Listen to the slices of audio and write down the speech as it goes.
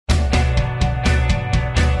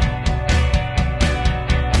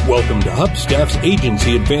Welcome to Hubstaff's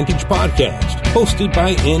Agency Advantage podcast, hosted by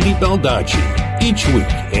Andy Baldacci. Each week,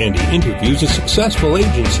 Andy interviews a successful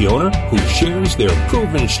agency owner who shares their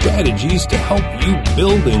proven strategies to help you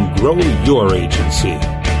build and grow your agency.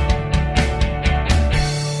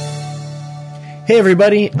 Hey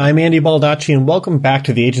everybody, I'm Andy Baldacci and welcome back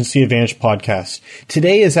to the Agency Advantage podcast.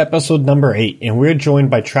 Today is episode number 8 and we're joined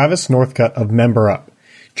by Travis Northcutt of MemberUp.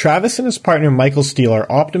 Travis and his partner Michael Steele are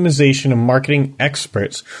optimization and marketing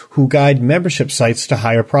experts who guide membership sites to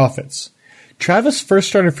higher profits. Travis first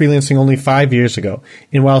started freelancing only 5 years ago,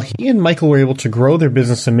 and while he and Michael were able to grow their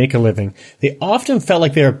business and make a living, they often felt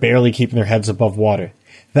like they were barely keeping their heads above water.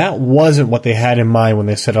 That wasn't what they had in mind when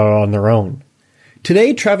they set out on their own.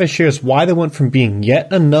 Today, Travis shares why they went from being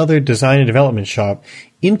yet another design and development shop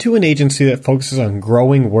into an agency that focuses on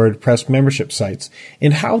growing WordPress membership sites,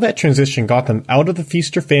 and how that transition got them out of the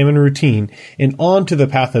feast or famine routine and onto the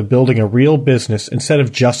path of building a real business instead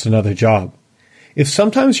of just another job. If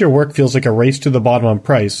sometimes your work feels like a race to the bottom on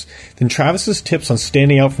price, then Travis's tips on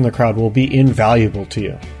standing out from the crowd will be invaluable to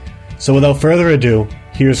you. So without further ado,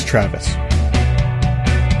 here's Travis.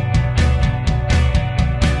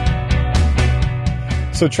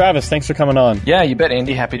 So Travis, thanks for coming on. Yeah, you bet,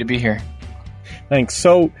 Andy. Happy to be here. Thanks.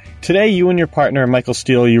 So today you and your partner, Michael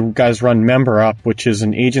Steele, you guys run MemberUp, which is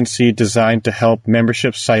an agency designed to help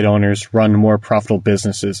membership site owners run more profitable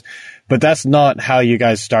businesses. But that's not how you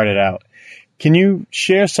guys started out. Can you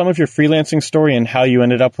share some of your freelancing story and how you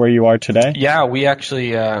ended up where you are today? Yeah, we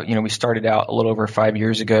actually, we started out a little over 5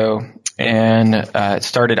 years ago, and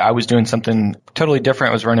I was doing something totally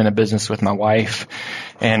different. I was running a business with my wife,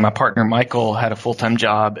 and my partner Michael had a full-time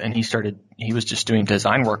job, and he was just doing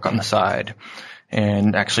design work on the side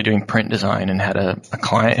and actually doing print design, and had a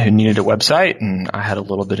client who needed a website, and I had a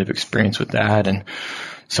little bit of experience with that. And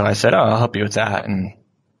so I said, I'll help you with that. And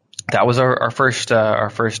that was our first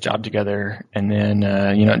job together. And then,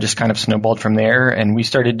 it just kind of snowballed from there. And we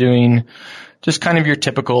started doing just kind of your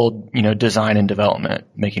typical, design and development,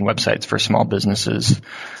 making websites for small businesses,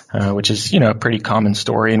 which is, a pretty common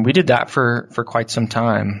story. And we did that for quite some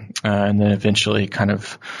time. And then eventually kind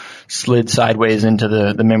of slid sideways into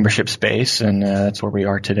the membership space. And that's where we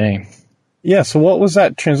are today. Yeah. So what was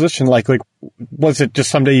that transition like? Like, was it just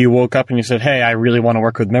someday you woke up and you said, hey, I really want to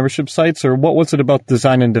work with membership sites? Or what was it about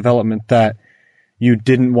design and development that you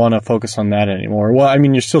didn't want to focus on that anymore? Well, I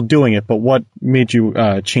mean, you're still doing it, but what made you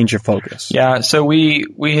change your focus? Yeah. So we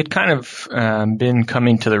had kind of been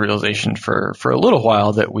coming to the realization for a little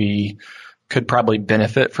while that we could probably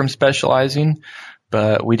benefit from specializing,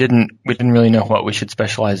 but we didn't really know what we should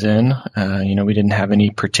specialize in. We didn't have any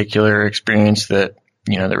particular experience that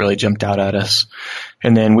really jumped out at us.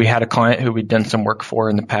 And then we had a client who we'd done some work for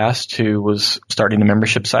in the past who was starting a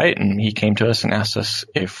membership site, and he came to us and asked us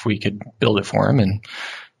if we could build it for him. And,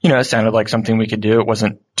 it sounded like something we could do. It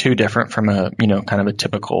wasn't too different from a, kind of a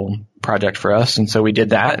typical project for us. And so we did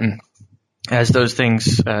that. And as those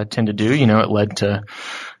things tend to do, it led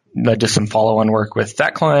to some follow-on work with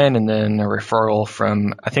that client, and then a referral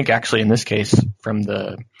from, I think actually in this case, from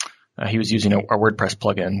he was using a WordPress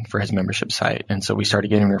plugin for his membership site. And so we started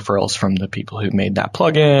getting referrals from the people who made that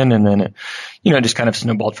plugin. And then it, just kind of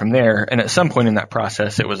snowballed from there. And at some point in that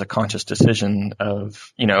process, it was a conscious decision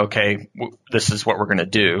of, this is what we're going to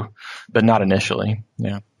do, but not initially.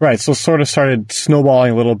 Yeah. Right. So sort of started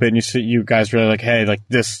snowballing a little bit, and you guys were like, hey, like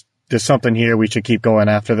there's something here. We should keep going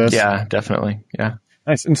after this. Yeah, definitely. Yeah.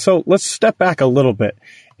 Nice. And so let's step back a little bit.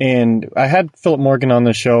 And I had Philip Morgan on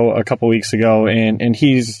the show a couple weeks ago, and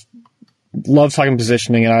he's loves talking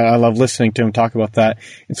positioning, and I love listening to him talk about that.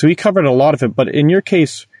 And so he covered a lot of it. But in your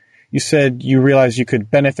case, you said you realized you could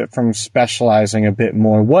benefit from specializing a bit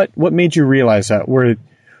more. What made you realize that? Were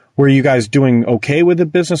you guys doing okay with the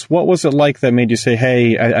business? What was it like that made you say,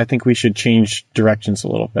 hey, I think we should change directions a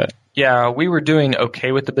little bit? Yeah, we were doing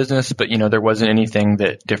okay with the business, but, there wasn't anything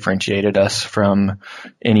that differentiated us from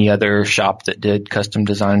any other shop that did custom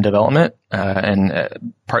design and development.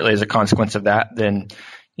 And partly as a consequence of that, then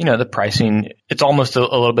the pricing, it's almost a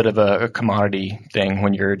little bit of a commodity thing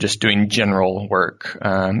when you're just doing general work.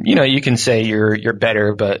 You can say you're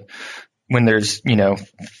better, but when there's,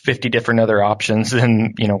 50 different other options,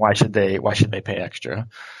 then, why should they pay extra,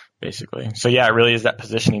 basically? So yeah, it really is that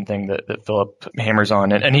positioning thing that Philip hammers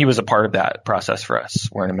on. And he was a part of that process for us.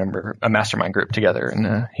 We're in a mastermind group together,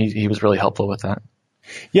 and he was really helpful with that.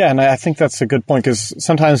 Yeah. And I think that's a good point, because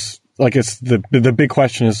sometimes it's the big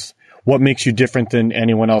question is, what makes you different than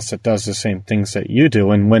anyone else that does the same things that you do?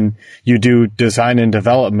 And when you do design and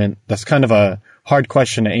development, that's kind of a hard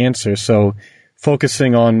question to answer. So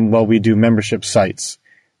focusing on, we do membership sites.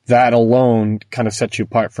 that alone kind of sets you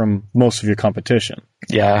apart from most of your competition.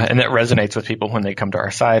 Yeah, and that resonates with people when they come to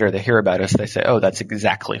our site or they hear about us. They say, "Oh, that's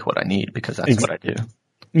exactly what I need because that's what I do."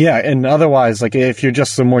 Yeah, and otherwise, like if you're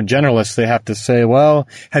just a more generalist, they have to say, "Well,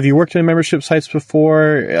 have you worked in membership sites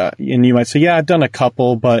before?" And you might say, "Yeah, I've done a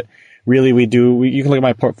couple, but really you can look at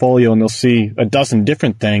my portfolio and they'll see a dozen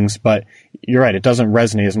different things." But you're right, it doesn't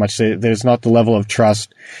resonate as much. There's not the level of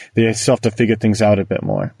trust. They still have to figure things out a bit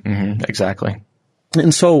more. Mm-hmm, exactly.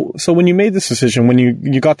 And so when you made this decision, when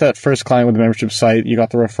you got that first client with the membership site, you got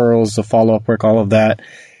the referrals, the follow-up work, all of that,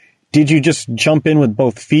 did you just jump in with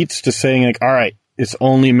both feet to saying like, all right, it's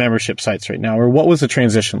only membership sites right now? Or what was the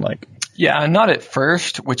transition like? Yeah, not at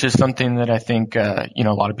first, which is something that I think, a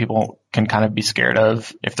lot of people can kind of be scared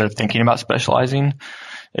of if they're thinking about specializing,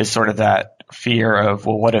 is sort of that fear of,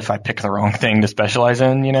 well, what if I pick the wrong thing to specialize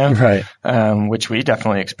in, Right. Which we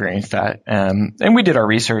definitely experienced that. And we did our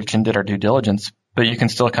research and did our due diligence, but you can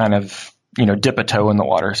still kind of, dip a toe in the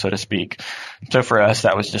water, so to speak. So for us,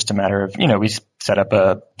 that was just a matter of, we set up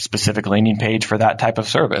a specific landing page for that type of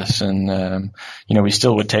service. And, we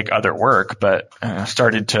still would take other work, but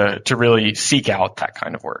started to really seek out that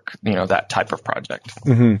kind of work, that type of project.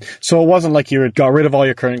 Mm-hmm. So it wasn't like you got rid of all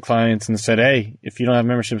your current clients and said, hey, if you don't have a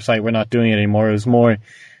membership site, we're not doing it anymore.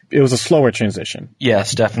 It was a slower transition.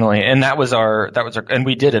 Yes, definitely. And and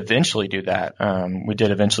we did eventually do that. We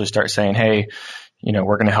did eventually start saying, hey,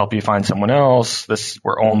 we're going to help you find someone else.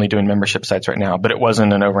 We're only doing membership sites right now, but it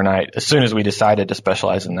wasn't an overnight. As soon as we decided to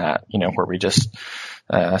specialize in that, where we just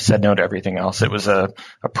said no to everything else, it was a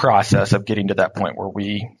process of getting to that point where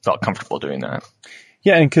we felt comfortable doing that.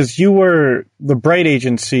 Yeah, and because you were the Bright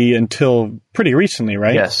agency until pretty recently,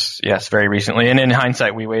 right? Yes, very recently. And in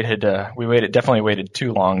hindsight, we definitely waited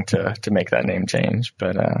too long to make that name change.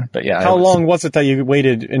 But yeah. How long was it that you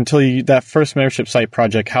waited until that first membership site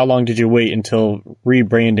project? How long did you wait until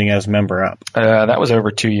rebranding as Member Up? That was over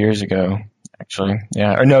 2 years ago, actually.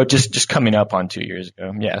 Yeah. Or no, just coming up on 2 years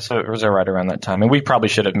ago. Yeah. So it was right around that time. And we probably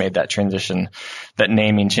should have made that transition, that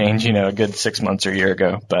naming change, a good 6 months or a year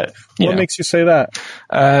ago. But what makes you say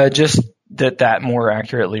that? Just that more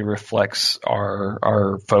accurately reflects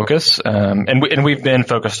our focus. And we've been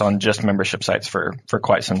focused on just membership sites for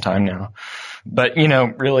quite some time now. But,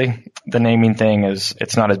 really the naming thing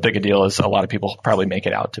it's not as big a deal as a lot of people probably make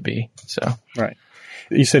it out to be. So. Right.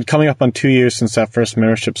 You said coming up on 2 years since that first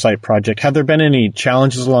membership site project. Have there been any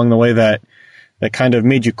challenges along the way that kind of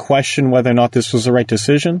made you question whether or not this was the right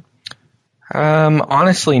decision?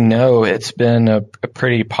 Honestly, no. It's been a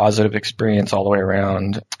pretty positive experience all the way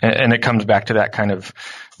around. And it comes back to that kind of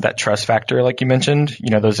that trust factor, like you mentioned.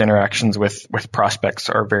 Those interactions with prospects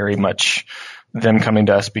are very much them coming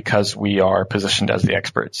to us because we are positioned as the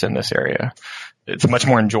experts in this area. It's a much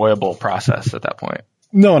more enjoyable process at that point.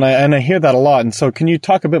 No, and I hear that a lot. And so can you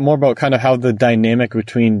talk a bit more about kind of how the dynamic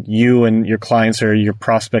between you and your clients or your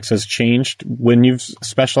prospects has changed when you've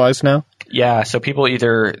specialized now? Yeah, so people they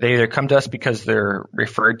either come to us because they're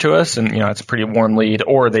referred to us and, it's a pretty warm lead,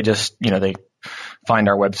 or they just, they find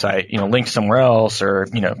our website, link somewhere else or,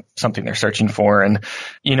 something they're searching for. And,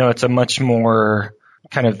 it's a much more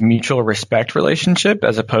kind of mutual respect relationship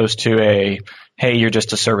as opposed to hey, you're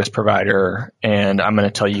just a service provider and I'm going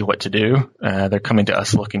to tell you what to do. They're coming to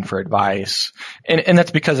us looking for advice. And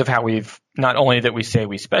that's because of how not only that we say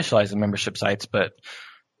we specialize in membership sites, but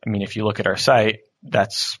I mean, if you look at our site,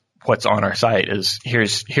 that's what's on our site is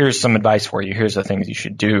here's some advice for you. Here's the things you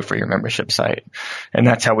should do for your membership site. And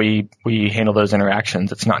that's how we handle those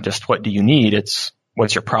interactions. It's not just what do you need? It's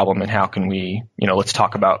what's your problem and how can we, let's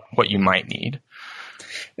talk about what you might need.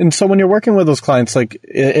 And so when you're working with those clients, like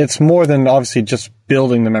it's more than obviously just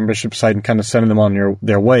building the membership site and kind of sending them on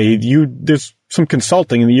their way. There's some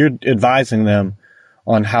consulting and you're advising them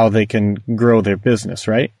on how they can grow their business,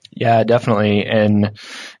 right? Yeah, definitely. And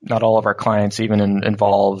not all of our clients even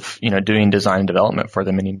involve, doing design and development for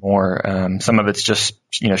them anymore. Some of it's just,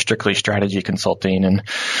 strictly strategy consulting. And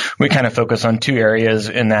we kind of focus on two areas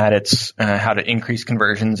in that it's how to increase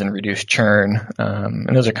conversions and reduce churn.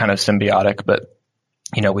 And those are kind of symbiotic, but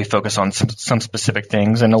we focus on some specific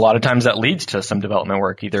things. And a lot of times that leads to some development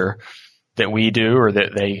work, either that we do or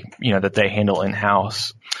that they handle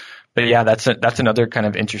in-house. But yeah, that's another kind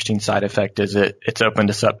of interesting side effect is it's opened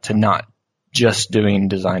us up to not just doing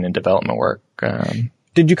design and development work.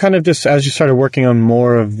 Did you kind of just, as you started working on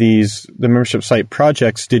more of the membership site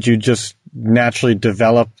projects, did you just naturally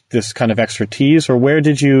develop this kind of expertise, or where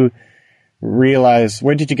did you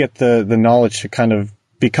get the knowledge to kind of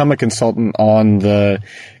become a consultant on the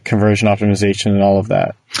conversion optimization and all of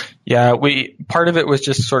that? Yeah, part of it was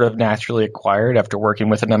just sort of naturally acquired after working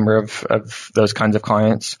with a number of those kinds of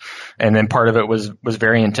clients. And then part of it was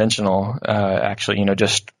very intentional, actually,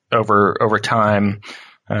 just over time,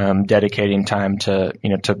 dedicating time to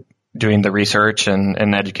doing the research and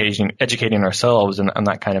educating ourselves and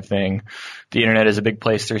that kind of thing. The internet is a big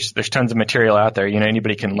place. There's tons of material out there.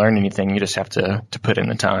 Anybody can learn anything. You just have to put in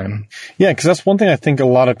the time. Yeah, because that's one thing I think a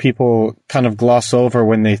lot of people kind of gloss over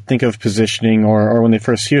when they think of positioning or when they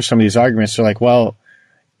first hear some of these arguments. They're like, well,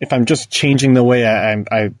 if I'm just changing the way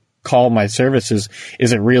I call my services,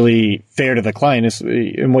 is it really fair to the client?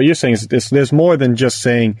 And what you're saying is there's more than just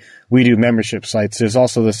saying we do membership sites. There's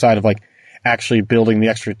also the side of like actually building the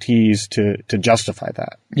expertise to justify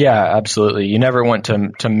that. Yeah, absolutely. You never want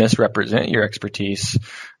to misrepresent your expertise.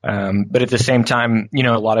 But at the same time,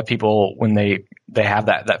 a lot of people, when they have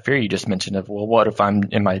that fear you just mentioned of, well, what if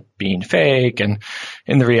am I being fake? And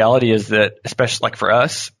the reality is that, especially like for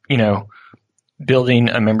us, building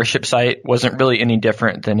a membership site wasn't really any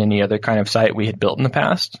different than any other kind of site we had built in the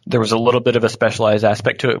past. There was a little bit of a specialized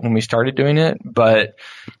aspect to it when we started doing it, but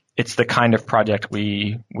it's the kind of project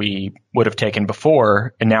we would have taken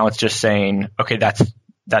before. And now it's just saying, okay, that's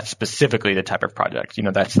specifically the type of project,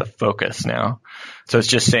 that's the focus now. So it's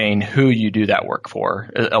just saying who you do that work for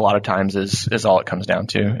a lot of times is all it comes down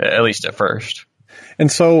to, at least at first.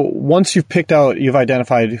 And so once you've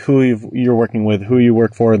identified who you're working with, who you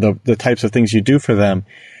work for, the types of things you do for them,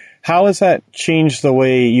 how has that changed the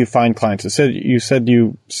way you find clients? You said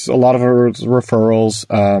a lot of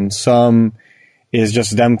referrals, some is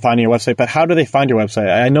just them finding your website, but how do they find your website?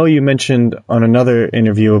 I know you mentioned on another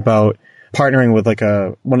interview about partnering with like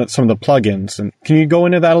some of the plugins, and can you go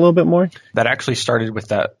into that a little bit more? That actually started with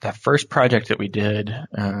that first project that we did.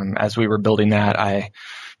 As we were building that, I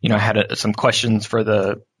had some questions for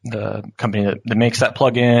the company that makes that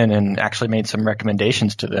plugin, and actually made some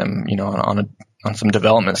recommendations to them, on some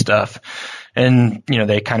development stuff. And,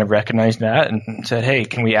 they kind of recognized that and said, hey,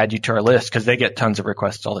 can we add you to our list? Because they get tons of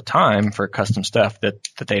requests all the time for custom stuff that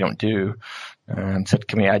they don't do. And said,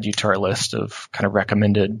 can we add you to our list of kind of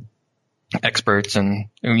recommended experts? And,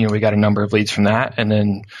 we got a number of leads from that. And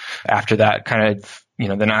then after that, kind of,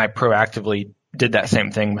 then I proactively did that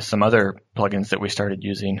same thing with some other plugins that we started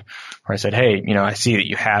using, where I said, hey, I see that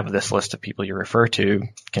you have this list of people you refer to.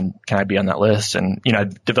 Can I be on that list? And, I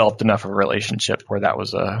developed enough of a relationship where that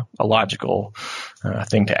was a logical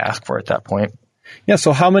thing to ask for at that point. Yeah.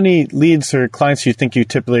 So how many leads or clients do you think you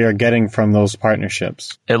typically are getting from those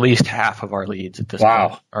partnerships? At least half of our leads at this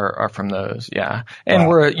point are from those. Yeah. And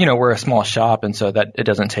we're a small shop. And so that it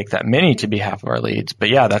doesn't take that many to be half of our leads. But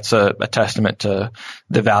yeah, that's a testament to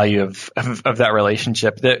the value of that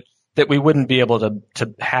relationship that we wouldn't be able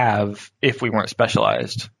to have if we weren't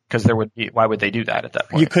specialized. Because why would they do that at that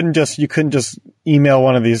point? You couldn't just email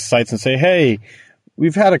one of these sites and say, hey,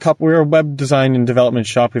 we're a web design and development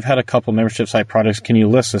shop. We've had a couple membership site projects. Can you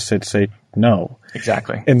list us? They'd say no.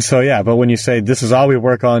 Exactly. And so, yeah, but when you say this is all we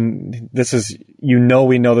work on,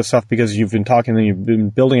 we know this stuff because you've been talking and you've been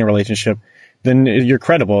building a relationship, then you're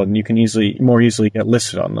credible and you can more easily get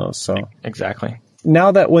listed on those. So exactly.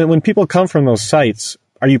 Now that when people come from those sites,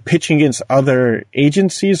 are you pitching against other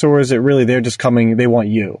agencies, or is it really they're just coming, they want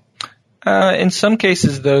you? In some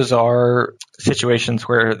cases, those are situations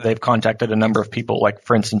where they've contacted a number of people, like,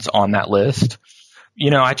 for instance, on that list.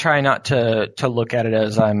 I try not to look at it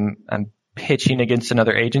as I'm pitching against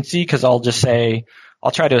another agency, because I'll just say,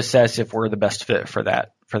 I'll try to assess if we're the best fit for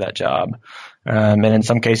that job. And in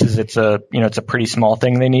some cases, it's a pretty small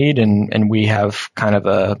thing they need, and we have kind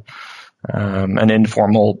of an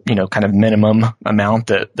informal, kind of minimum amount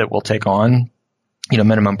that we'll take on.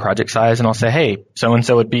 Minimum project size, and I'll say, hey,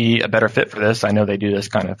 so-and-so would be a better fit for this. I know they do this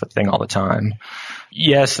kind of a thing all the time.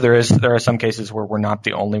 Yes, there are some cases where we're not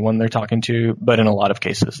the only one they're talking to, but in a lot of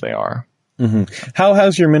cases they are. Mm-hmm. How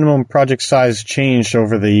has your minimum project size changed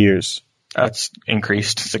over the years? It's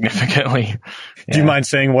increased significantly. Yeah. Do you mind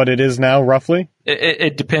saying what it is now, roughly?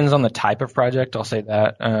 It depends on the type of project, I'll say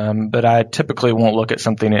that. But I typically won't look at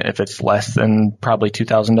something if it's less than probably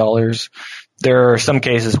 $2,000. There are some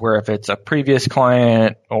cases where if it's a previous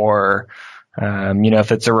client or,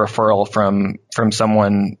 if it's a referral from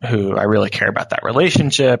someone who I really care about that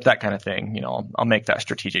relationship, that kind of thing, I'll make that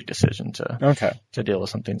strategic decision to deal with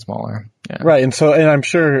something smaller. Yeah. Right. And I'm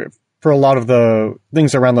sure for a lot of the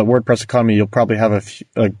things around the WordPress economy, you'll probably have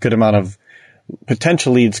a good amount of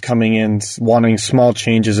potential leads coming in wanting small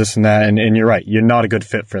changes, this and that. And you're right. You're not a good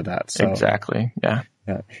fit for that. So. Exactly. Yeah.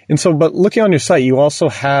 Yeah. And so, but looking on your site, you also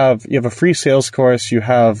have a free sales course. You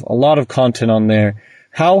have a lot of content on there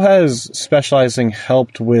How has specializing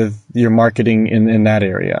helped with your marketing in that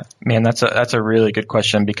area? Man, that's a really good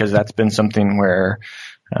question, because that's been something where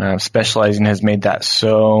specializing has made that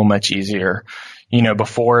so much easier.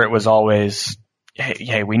 Before it was always,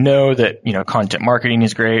 hey, we know that, content marketing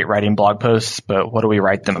is great, writing blog posts, but what do we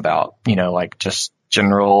write them about? Like just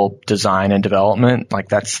general design and development. Like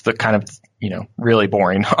that's the kind of, really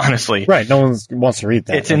boring, honestly. Right. No one wants to read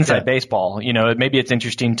that. It's inside baseball. Maybe it's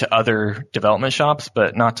interesting to other development shops,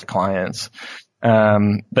 but not to clients.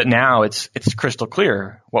 But now it's crystal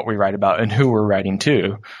clear what we write about and who we're writing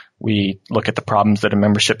to. We look at the problems that a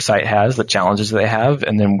membership site has, the challenges they have,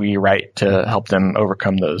 and then we write to help them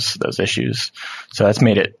overcome those issues. So that's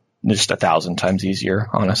made it just 1,000 times easier,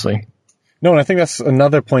 honestly. No, and I think that's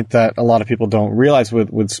another point that a lot of people don't realize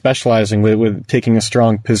with specializing, with taking a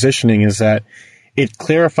strong positioning, is that it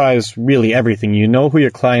clarifies really everything. You know who your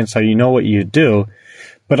clients are, you know what you do,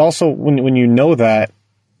 but also when you know that,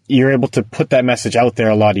 you're able to put that message out there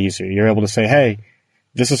a lot easier. You're able to say, hey,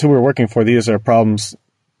 this is who we're working for, these are problems,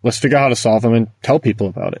 let's figure out how to solve them and tell people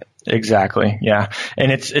about it. Exactly. Yeah.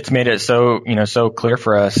 And it's made it so, so clear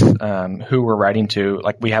for us, who we're writing to.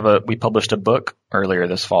 Like we published a book earlier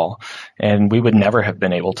this fall, and we would never have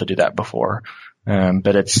been able to do that before.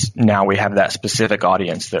 But now we have that specific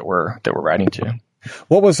audience that we're writing to.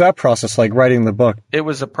 What was that process like, writing the book? It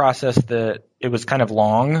was a process that it was kind of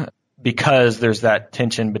long, because there's that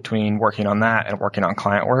tension between working on that and working on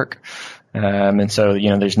client work. And so,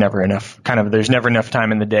 there's never enough time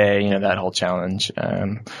in the day, that whole challenge.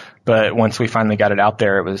 But once we finally got it out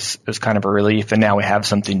there, it was kind of a relief, and now we have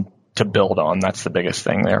something to build on. That's the biggest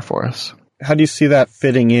thing there for us. How do you see that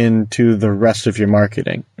fitting into the rest of your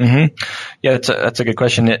marketing? Mm-hmm. Yeah, that's a good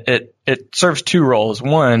question. It serves two roles.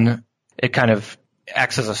 One, it kind of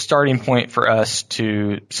acts as a starting point for us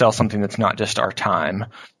to sell something that's not just our time.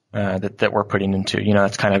 That we're putting into,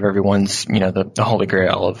 that's kind of everyone's, the holy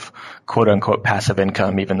grail of quote unquote passive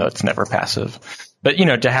income, even though it's never passive. But,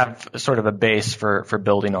 to have sort of a base for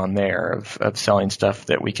building on there of selling stuff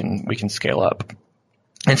that we can scale up.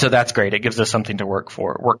 And so that's great. It gives us something to work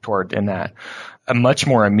toward in that. A much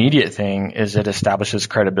more immediate thing is it establishes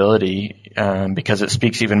credibility, because it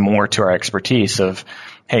speaks even more to our expertise of,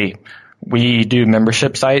 hey, we do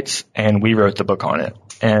membership sites and we wrote the book on it.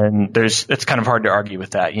 And it's kind of hard to argue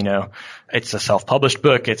with that. It's a self-published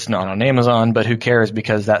book. It's not on Amazon, but who cares?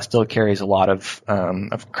 Because that still carries a lot of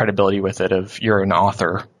credibility with it of you're an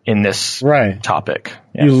author in this topic.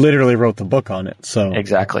 Yeah. You literally wrote the book on it. So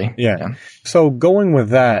exactly. Yeah. So going with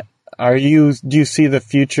that, do you see the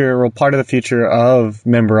future, or part of the future of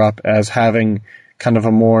Member Up as having kind of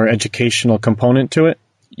a more educational component to it?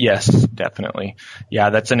 Yes, definitely. Yeah,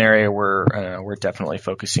 that's an area we're definitely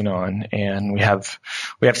focusing on, and we have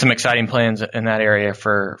some exciting plans in that area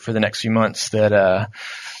for the next few months that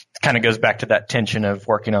kind of goes back to that tension of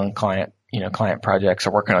working on client projects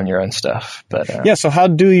or working on your own stuff. But so how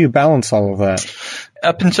do you balance all of that?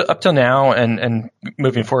 Up till now and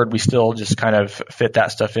moving forward, we still just kind of fit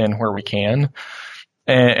that stuff in where we can.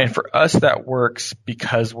 And for us, that works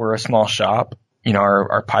because we're a small shop.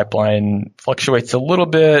 Our pipeline fluctuates a little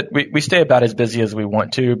bit. We stay about as busy as we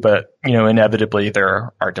want to, but, inevitably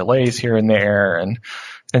there are delays here and there.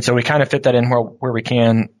 And so we kind of fit that in where we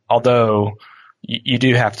can, although you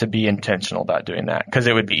do have to be intentional about doing that, because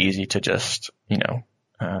it would be easy to just,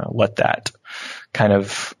 let that kind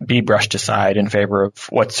of be brushed aside in favor of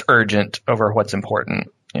what's urgent over what's important,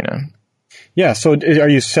 Yeah. So are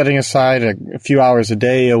you setting aside a few hours a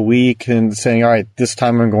day, a week, and saying, all right, this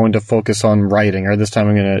time I'm going to focus on writing, or this time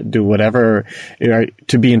I'm going to do whatever,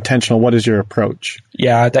 to be intentional? What is your approach?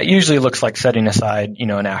 Yeah, that usually looks like setting aside,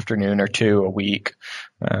 an afternoon or two a week,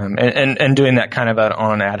 and doing that kind of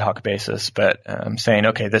on an ad hoc basis, but saying,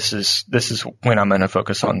 okay, this is when I'm going to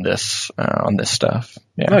focus on this stuff.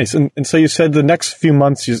 Yeah. Nice. And so you said the next few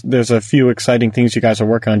months, there's a few exciting things you guys are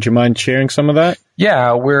working on. Do you mind sharing some of that?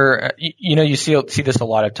 Yeah, we're, you see this a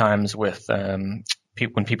lot of times with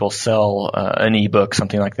when people sell an ebook,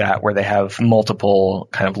 something like that, where they have multiple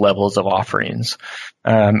kind of levels of offerings,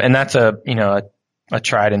 and that's a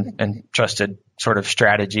tried and trusted sort of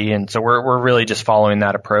strategy. And so we're really just following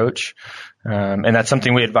that approach. And that's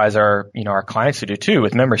something we advise our clients to do too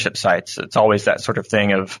with membership sites. It's always that sort of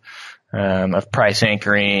thing of price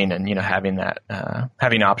anchoring and, having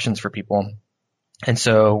having options for people. And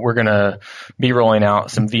so we're going to be rolling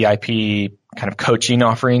out some VIP kind of coaching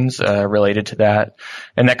offerings, related to that.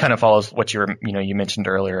 And that kind of follows what you mentioned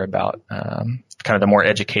earlier about, kind of the more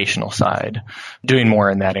educational side, doing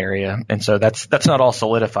more in that area. And so that's not all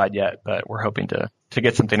solidified yet, but we're hoping to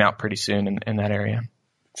get something out pretty soon in that area.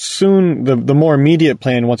 soon, the more immediate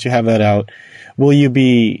plan, once you have that out, will you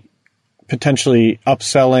be potentially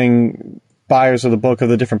upselling buyers of the book of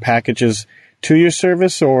the different packages to your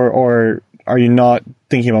service, or are you not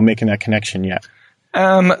thinking about making that connection yet?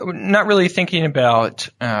 Not really thinking about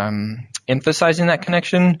emphasizing that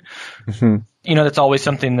connection. Mm-hmm. That's always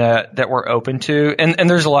something that we're open to, and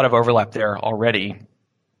there's a lot of overlap there already.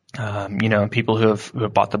 People who have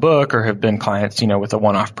bought the book or have been clients, with a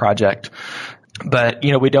one-off project. But,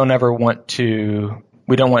 we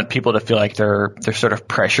don't want people to feel like they're sort of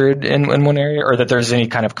pressured in one area, or that there's any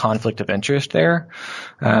kind of conflict of interest there.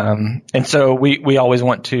 And so we always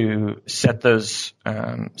want to set those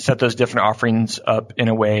different offerings up in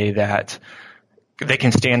a way that they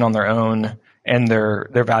can stand on their own, and they're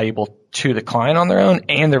valuable to the client on their own,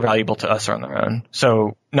 and they're valuable to us on their own.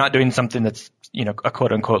 So not doing something that's, a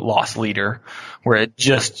quote unquote loss leader, where it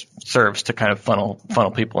just serves to kind of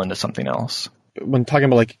funnel people into something else. When talking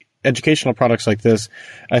about like educational products like this,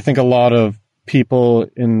 I think a lot of people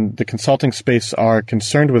in the consulting space are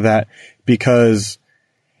concerned with that because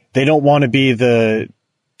they don't want to be the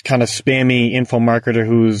kind of spammy info marketer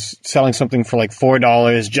who's selling something for like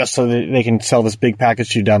 $4 just so that they can sell this big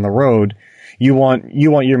package to you down the road. You want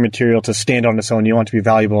your material to stand on its own. You want it to be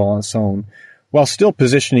valuable on its own, while still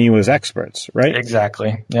positioning you as experts, right?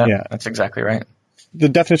 Exactly. Yeah, that's exactly right. The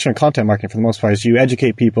definition of content marketing, for the most part, is you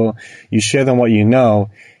educate people, you share them what you know,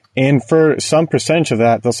 and for some percentage of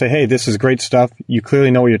that, they'll say, hey, this is great stuff. You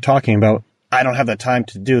clearly know what you're talking about. I don't have the time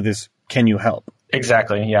to do this. Can you help?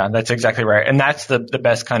 Exactly. Yeah, that's exactly right. And that's the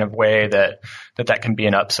best kind of way that can be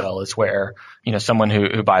an upsell, is where, someone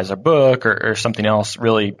who buys a book or something else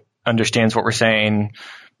really understands what we're saying.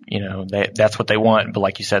 That's what they want, but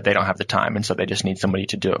like you said, they don't have the time, and so they just need somebody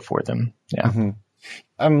to do it for them. Yeah. Mm-hmm.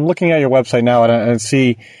 I'm looking at your website now and I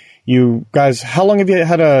see you guys. How long have you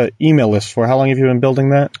had an email list for? How long have you been building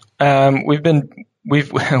that?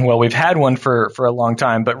 We've had one for a long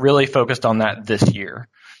time, but really focused on that this year,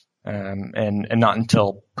 and not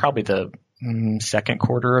until probably the second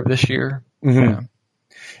quarter of this year. Mm-hmm. Yeah.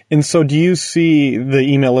 And so do you see the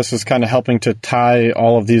email list as kind of helping to tie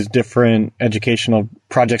all of these different educational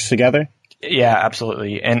projects together? Yeah,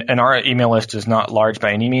 absolutely. And our email list is not large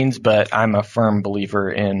by any means, but I'm a firm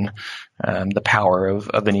believer in the power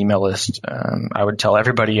of an email list. I would tell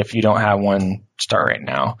everybody, if you don't have one, start right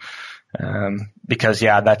now. Because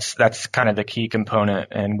that's kind of the key component.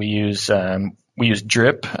 And we use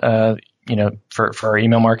Drip, for our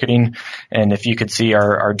email marketing. And if you could see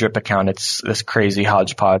our Drip account, it's this crazy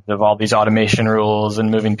hodgepodge of all these automation rules and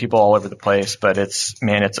moving people all over the place. But it's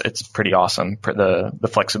pretty awesome for the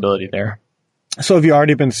flexibility there. So have you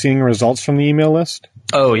already been seeing results from the email list?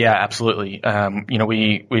 Oh yeah, absolutely.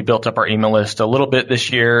 We built up our email list a little bit this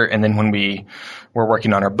year. And then when we were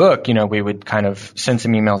working on our book, we would kind of send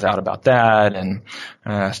some emails out about that and,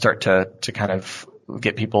 start to kind of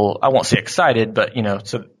get people, I won't say excited, but,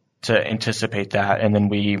 to anticipate that. And then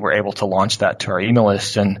we were able to launch that to our email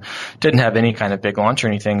list, and didn't have any kind of big launch or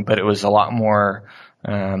anything, but it was a lot more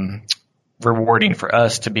rewarding for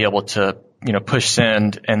us to be able to, push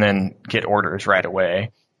send and then get orders right away,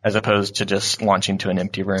 as opposed to just launching to an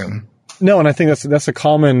empty room. No, and I think that's a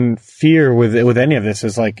common fear with any of this,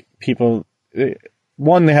 is like people,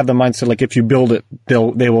 one, they have the mindset like if you build it,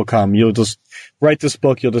 they will come. You'll just write this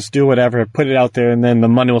book, you'll just do whatever, put it out there, and then the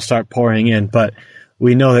money will start pouring in. But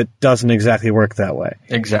we know that doesn't exactly work that way.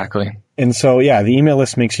 Exactly. And so, yeah, the email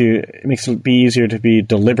list makes it be easier to be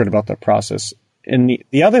deliberate about the process. And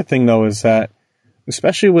the other thing, though, is that,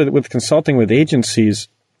 especially with consulting with agencies,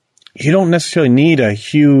 you don't necessarily need a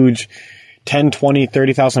huge 10, 20,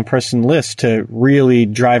 30,000 person list to really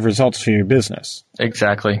drive results for your business.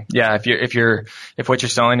 Exactly. Yeah. If what you're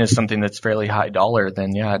selling is something that's fairly high dollar,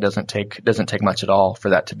 then yeah, it doesn't take much at all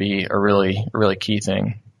for that to be a really, really key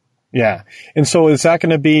thing. Yeah. And so is that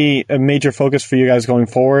going to be a major focus for you guys going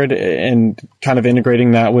forward, and kind of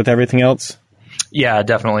integrating that with everything else? Yeah,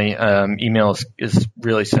 definitely. Email is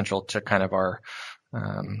really central to kind of our,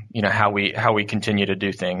 how we continue to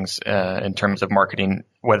do things, in terms of marketing,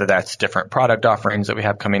 whether that's different product offerings that we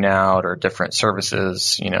have coming out or different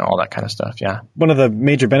services, all that kind of stuff. Yeah. One of the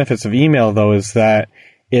major benefits of email, though, is that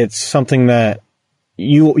it's something that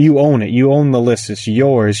you own it. You own the list. It's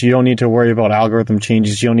yours. You don't need to worry about algorithm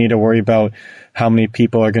changes. You don't need to worry about how many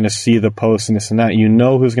people are going to see the post and this and that. You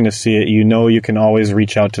know who's going to see it. You can always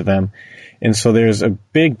reach out to them. And so there's a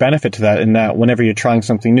big benefit to that, in that whenever you're trying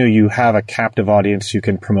something new, you have a captive audience you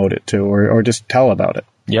can promote it to, or just tell about it.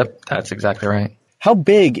 Yep, that's exactly right. How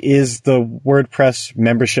big is the WordPress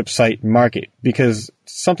membership site market? Because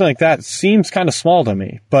something like that seems kind of small to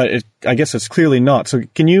me, but I guess it's clearly not. So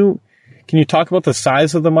can you Can you talk about the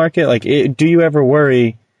size of the market? Like, do you ever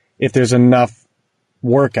worry if there's enough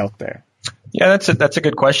work out there? Yeah, that's a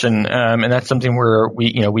good question, and that's something where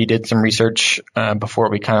we did some research before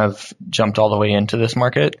we kind of jumped all the way into this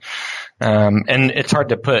market, and it's hard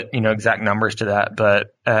to put exact numbers to that,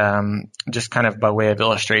 but just kind of by way of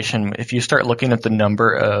illustration, if you start looking at the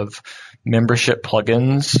number of membership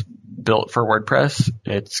plugins built for WordPress,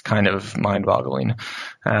 it's kind of mind-boggling.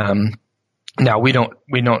 Now we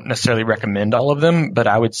don't necessarily recommend all of them, but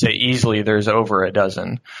I would say easily there's over a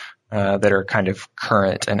dozen that are kind of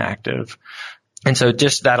current and active. And so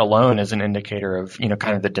just that alone is an indicator of,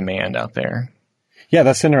 kind of the demand out there. Yeah,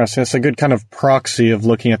 that's interesting. It's a good kind of proxy of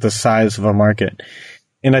looking at the size of a market.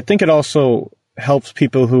 And I think it also helps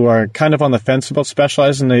people who are kind of on the fence about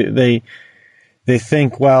specializing. They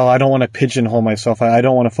think, well, I don't want to pigeonhole myself. I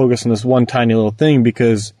don't want to focus on this one tiny little thing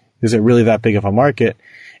because is it really that big of a market?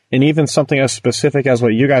 And even something as specific as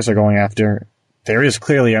what you guys are going after, there is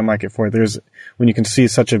clearly a market for it. When you can see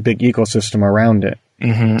such a big ecosystem around it.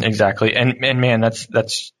 Mm-hmm, exactly. And man, that's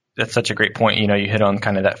such a great point. You hit on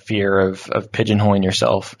kind of that fear of pigeonholing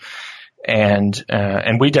yourself. And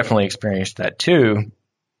we definitely experienced that too.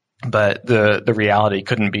 But the reality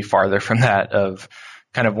couldn't be farther from that of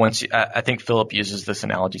kind of I think Philip uses this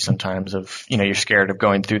analogy sometimes of, you're scared of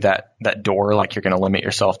going through that door, like you're going to limit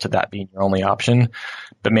yourself to that being your only option.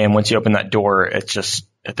 But man, once you open that door, it's just,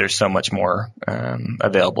 there's so much more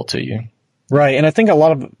available to you. Right. And I think a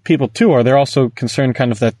lot of people too they're also concerned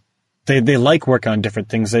kind of that they like working on different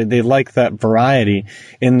things. They like that variety,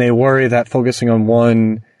 and they worry that focusing on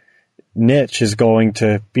one niche is going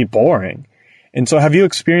to be boring. And so have you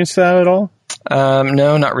experienced that at all?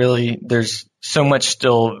 No, not really. There's so much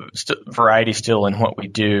still variety still in what we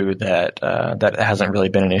do that hasn't really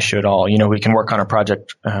been an issue at all. We can work on a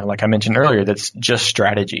project, like I mentioned earlier, that's just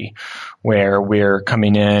strategy, where we're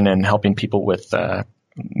coming in and helping people with,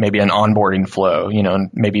 maybe an onboarding flow, and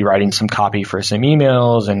maybe writing some copy for some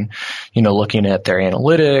emails and, looking at their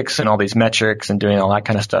analytics and all these metrics and doing all that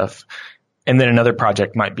kind of stuff. And then another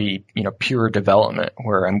project might be, pure development,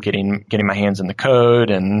 where I'm getting my hands in the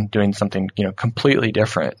code and doing something, completely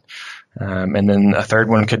different. And then a third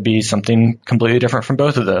one could be something completely different from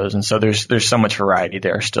both of those. And so there's so much variety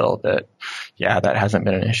there still that hasn't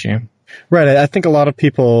been an issue. Right. I think a lot of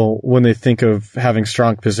people, when they think of having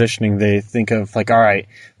strong positioning, they think of like, all right,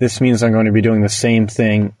 this means I'm going to be doing the same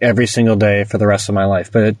thing every single day for the rest of my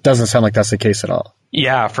life. But it doesn't sound like that's the case at all.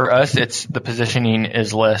 Yeah, for us, it's the positioning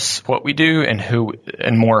is less what we do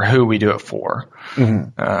and more who we do it for.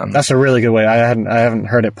 Mm-hmm. That's a really good way. I haven't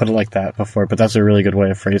heard it put it like that before, but that's a really good way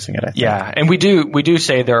of phrasing it, I think. Yeah, and we do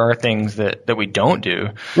say there are things that we don't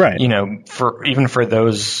do. Right. For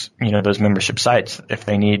those those membership sites, if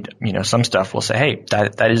they need some stuff, we'll say, hey,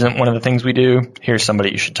 that isn't one of the things we do. Here's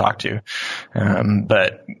somebody you should talk to.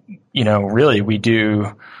 But really, we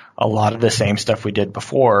do a lot of the same stuff we did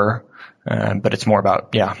before. But it's more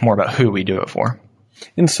about who we do it for.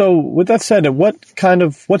 And so with that said, what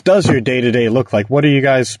does your day-to-day look like? What are you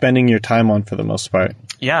guys spending your time on for the most part?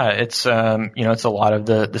 Yeah, it's it's a lot of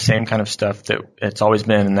the same kind of stuff that it's always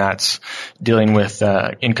been, and that's dealing with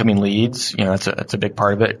incoming leads. That's a big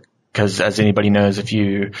part of it. Because as anybody knows, if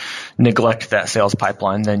you neglect that sales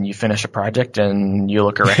pipeline, then you finish a project and you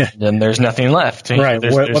look around and there's nothing left. Right.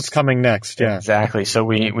 What's coming next? Yeah. Exactly. So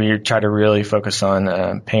we try to really focus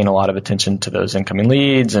on paying a lot of attention to those incoming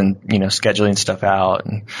leads and scheduling stuff out,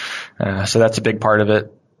 and so that's a big part of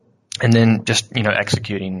it. And then just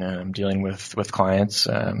executing, dealing with clients,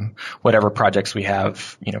 whatever projects we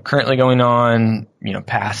have currently going on,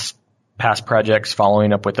 past projects,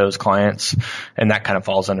 following up with those clients, and that kind of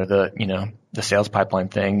falls under the sales pipeline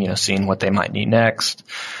thing, seeing what they might need next,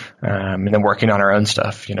 and then working on our own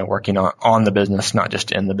stuff, working on the business, not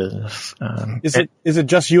just in the business. Is it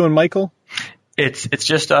just you and Michael? It's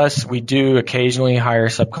just us. We do occasionally hire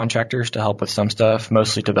subcontractors to help with some stuff,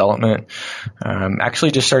 mostly development.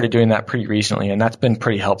 Actually just started doing that pretty recently, and that's been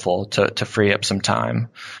pretty helpful to free up some time.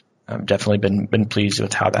 I've definitely been pleased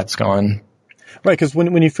with how that's gone. Right, because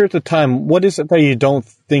when you free up the time, what is it that you don't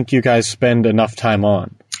think you guys spend enough time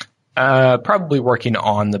on? Probably working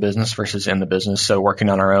on the business versus in the business. So working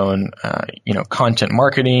on our own, content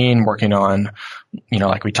marketing, working on,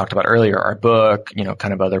 like we talked about earlier, our book,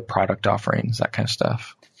 kind of other product offerings, that kind of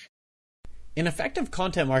stuff. An effective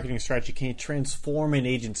content marketing strategy can transform an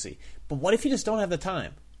agency. But what if you just don't have the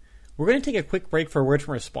time? We're going to take a quick break for a word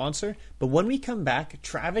from our sponsor, but when we come back,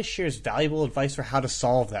 Travis shares valuable advice for how to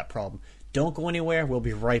solve that problem. Don't go anywhere. We'll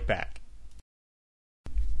be right back.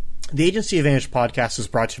 The Agency Advantage podcast is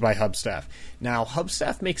brought to you by Hubstaff. Now,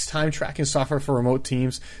 Hubstaff makes time tracking software for remote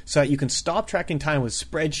teams so that you can stop tracking time with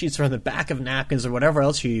spreadsheets or on the back of napkins or whatever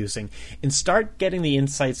else you're using and start getting the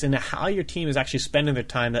insights into how your team is actually spending their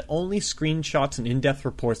time that only screenshots and in-depth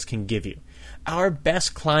reports can give you. Our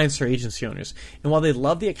best clients are agency owners, and while they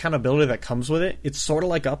love the accountability that comes with it, it's sort of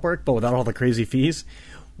like Upwork but without all the crazy fees.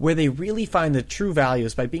 Where they really find the true value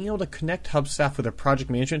is by being able to connect Hubstaff with a project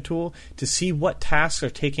management tool to see what tasks are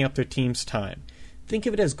taking up their team's time. Think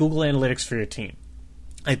of it as Google Analytics for your team.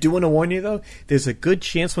 I do want to warn you, though, there's a good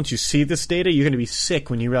chance once you see this data, you're going to be sick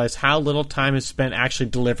when you realize how little time is spent actually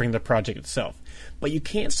delivering the project itself. But you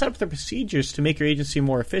can't set up the procedures to make your agency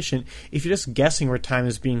more efficient if you're just guessing where time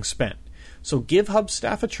is being spent. So give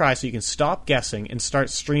Hubstaff a try so you can stop guessing and start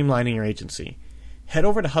streamlining your agency. Head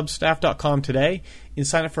over to hubstaff.com today and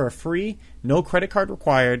sign up for a free, no credit card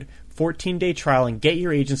required, 14-day trial and get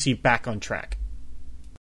your agency back on track.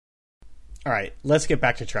 All right, let's get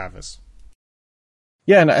back to Travis.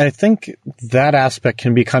 Yeah, and I think that aspect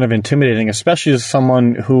can be kind of intimidating, especially as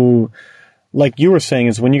someone who, like you were saying,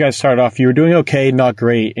 is when you guys started off, you were doing okay, not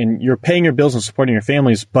great, and you're paying your bills and supporting your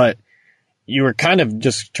families, but you were kind of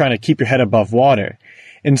just trying to keep your head above water.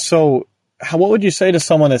 And so what would you say to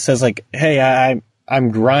someone that says, like, hey,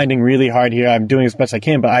 I'm grinding really hard here. I'm doing as best I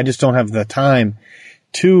can, but I just don't have the time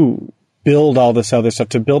to build all this other stuff,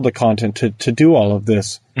 to build the content, to do all of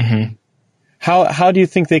this. Mm-hmm. How do you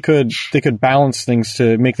think they could balance things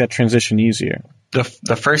to make that transition easier?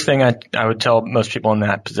 The first thing I would tell most people in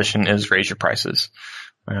that position is raise your prices.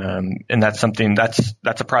 And that's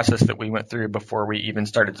a process that we went through before we even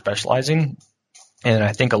started specializing. And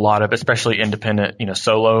I think a lot of, especially independent,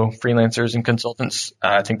 solo freelancers and consultants,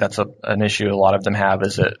 I think that's an issue a lot of them have,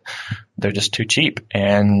 is that they're just too cheap.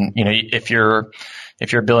 And, if you're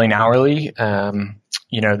billing hourly,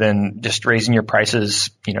 then just raising your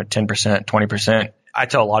prices, 10%, 20%. I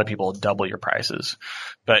tell a lot of people double your prices.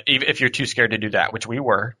 But if you're too scared to do that, which we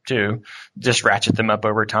were too, just ratchet them up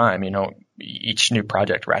over time. Each new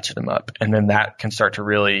project ratchet them up. And then that can start to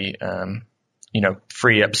really,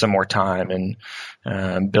 free up some more time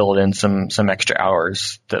and build in some extra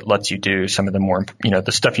hours that lets you do some of the more,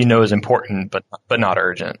 the stuff is important, but not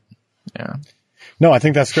urgent. Yeah. No, I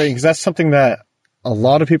think that's great because that's something that a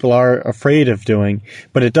lot of people are afraid of doing,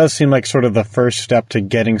 but it does seem like sort of the first step to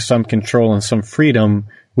getting some control and some freedom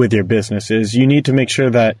with your business is you need to make sure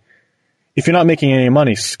that if you're not making any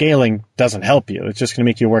money, scaling doesn't help you. It's just going to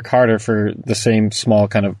make you work harder for the same small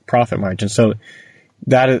kind of profit margin. So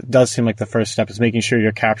that does seem like the first step is making sure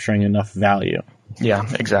you're capturing enough value. Yeah,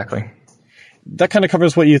 exactly. That kind of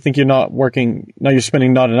covers what you think you're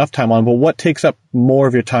spending not enough time on, but what takes up more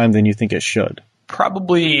of your time than you think it should?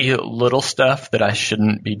 Probably little stuff that I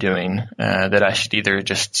shouldn't be doing, that I should either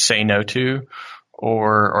just say no to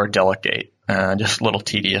or delegate. Just little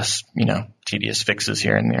tedious fixes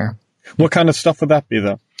here and there. What kind of stuff would that be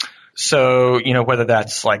though? So, whether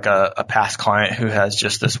that's like a past client who has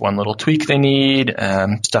just this one little tweak they need,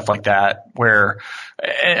 stuff like that,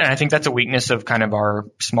 and I think that's a weakness of kind of our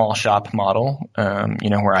small shop model,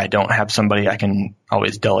 where I don't have somebody I can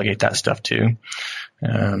always delegate that stuff to.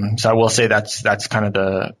 So I will say that's kind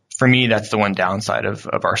of for me, that's the one downside of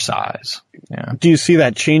our size. Yeah. Do you see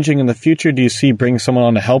that changing in the future? Do you see bringing someone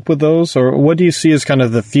on to help with those? Or what do you see as kind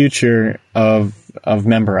of the future of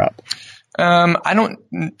MemberUp? I don't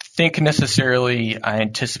think necessarily I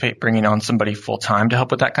anticipate bringing on somebody full time to help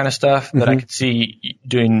with that kind of stuff, but I could see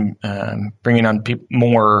bringing on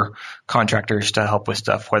more contractors to help with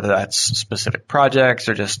stuff, whether that's specific projects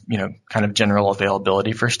or just, kind of general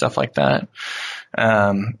availability for stuff like that.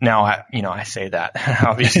 Now, I say that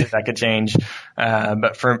obviously that could change.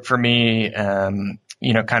 But for me, kind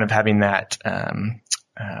of having that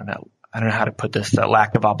I don't know how to put this, that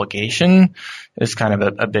lack of obligation is kind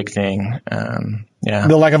of a big thing. Yeah.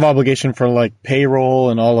 The lack of obligation for like payroll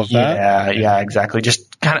and all of that? Yeah, exactly.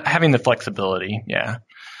 Just kind of having the flexibility. Yeah.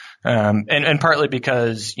 And partly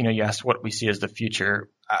because, you asked what we see as the future.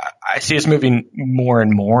 I see us moving more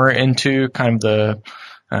and more into kind of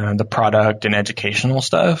the product and educational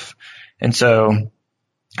stuff. And so,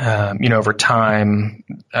 over time,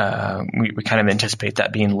 we kind of anticipate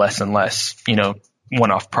that being less and less,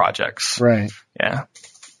 one-off projects. Right. Yeah.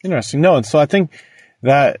 Interesting. No, and so I think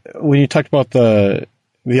that when you talked about the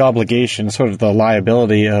obligation, sort of the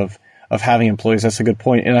liability of having employees, that's a good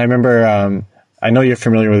point. And I remember, I know you're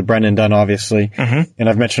familiar with Brendan Dunn, obviously, and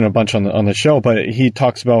I've mentioned a bunch on the show, but he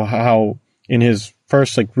talks about how in his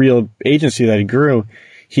first real agency that he grew,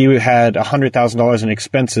 he had $100,000 in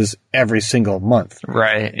expenses every single month.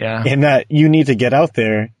 Right. Yeah. And that you need to get out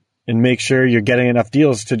there and make sure you're getting enough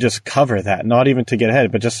deals to just cover that, not even to get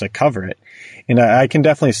ahead, but just to cover it. And I can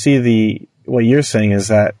definitely see what you're saying is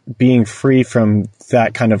that being free from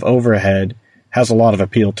that kind of overhead has a lot of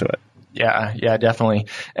appeal to it. Yeah, definitely.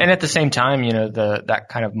 And at the same time, that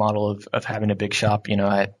kind of model of having a big shop,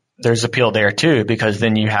 there's appeal there too, because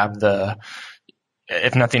then you have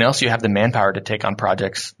if nothing else, you have the manpower to take on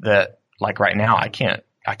projects that, like right now, I can't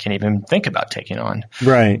even think about taking on.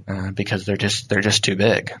 Right. Because they're just too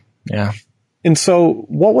big. Yeah. And so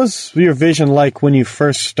what was your vision like when you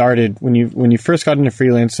first started, when you first got into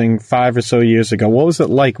freelancing 5 or so years ago? What was it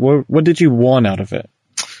like? What did you want out of it?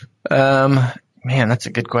 Man, that's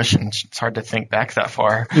a good question. It's hard to think back that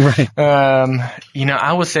far. Right.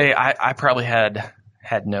 I would say I probably had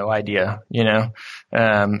no idea,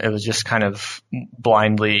 it was just kind of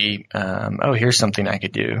blindly, here's something I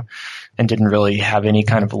could do, and didn't really have any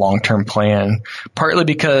kind of long-term plan, partly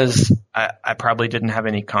because I probably didn't have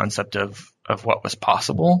any concept of what was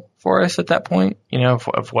possible for us at that point,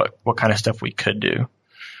 of what kind of stuff we could do.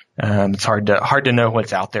 It's hard to know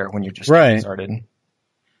what's out there when you're just getting started.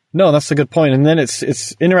 No, that's a good point. And then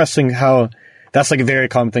it's interesting how that's like a very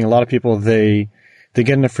common thing. A lot of people, they get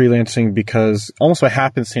into freelancing because almost by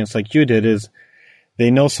happenstance, like you did, is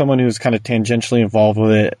they know someone who's kind of tangentially involved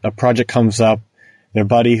with it. A project comes up, their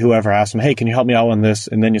buddy, whoever asks them, hey, can you help me out on this?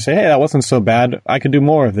 And then you say, hey, that wasn't so bad. I could do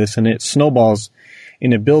more of this. And it snowballs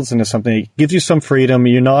and it builds into something. It gives you some freedom.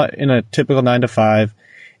 You're not in a typical 9 to 5.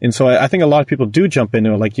 And so I think a lot of people do jump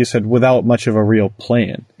into it, like you said, without much of a real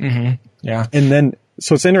plan. Mm-hmm. Yeah. And then,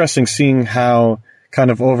 so it's interesting seeing how kind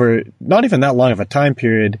of over not even that long of a time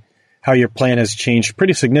period, how your plan has changed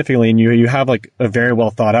pretty significantly, and you have like a very well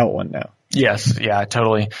thought out one now. Yes. Yeah,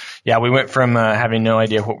 totally. Yeah. We went from, having no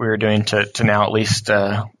idea what we were doing to now at least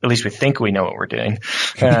we think we know what we're doing.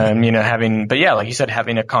 But yeah, like you said,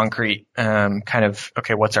 having a concrete, kind of,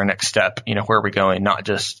 okay, what's our next step? Where are we going? Not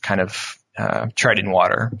just kind of, treading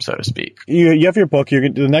water, so to speak. You have your book. The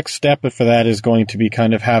next step for that is going to be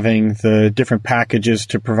kind of having the different packages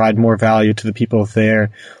to provide more value to the people there.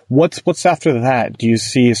 What's after that? Do you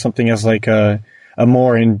see something as like a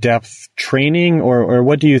more in-depth training, or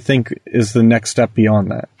what do you think is the next step beyond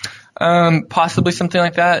that? Possibly something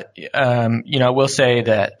like that. I will say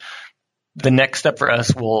that the next step for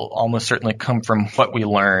us will almost certainly come from what we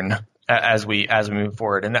learn as we move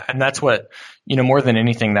forward. And that's what, more than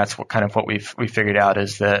anything, that's what we figured out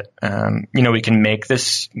is that,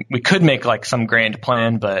 we could make like some grand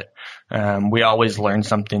plan, but, we always learn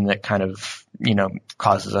something that kind of,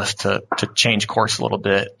 causes us to change course a little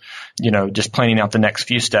bit, just planning out the next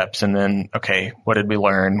few steps. And then, okay, what did we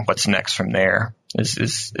learn? What's next from there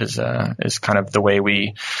is kind of the way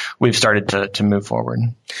we've started to move forward.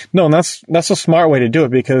 No, and that's a smart way to do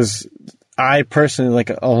it, because I personally, like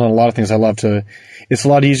on a lot of things, it's a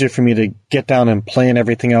lot easier for me to get down and plan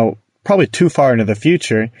everything out probably too far into the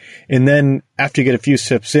future. And then after you get a few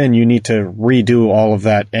sips in, you need to redo all of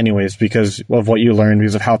that anyways because of what you learned,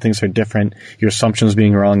 because of how things are different, your assumptions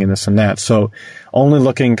being wrong and this and that. So only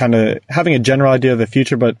looking kind of having a general idea of the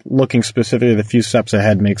future, but looking specifically the few steps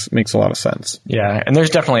ahead makes a lot of sense. Yeah. And there's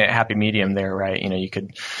definitely a happy medium there, right? You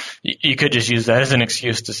could just use that as an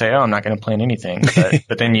excuse to say, oh, I'm not going to plan anything,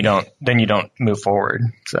 but then you don't move forward.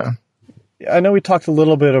 So. I know we talked a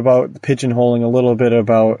little bit about pigeonholing, a little bit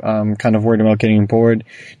about kind of worried about getting bored.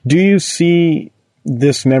 Do you see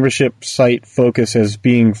this membership site focus as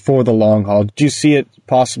being for the long haul? Do you see it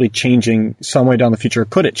possibly changing some way down the future? Or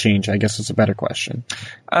could it change? I guess it's a better question.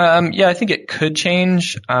 Yeah, I think it could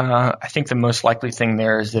change. I think the most likely thing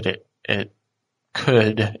there is that it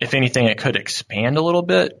could, if anything, it could expand a little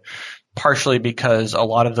bit. Partially because a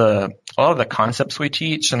lot of the concepts we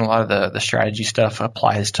teach and a lot of the strategy stuff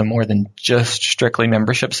applies to more than just strictly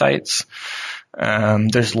membership sites.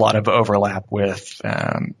 There's a lot of overlap with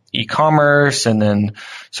e-commerce and then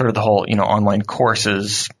sort of the whole, online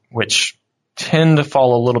courses, which tend to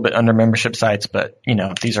fall a little bit under membership sites, but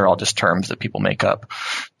these are all just terms that people make up.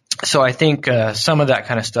 So I think some of that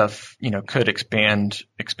kind of stuff, could expand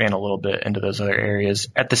a little bit into those other areas.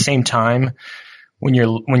 At the same time, when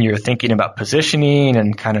you're thinking about positioning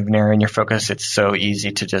and kind of narrowing your focus, it's so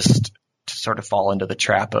easy to just to sort of fall into the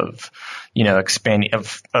trap of, expanding,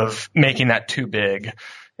 of making that too big.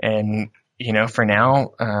 And, for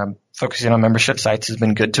now, focusing on membership sites has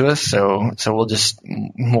been good to us. So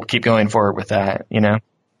we'll keep going forward with that, And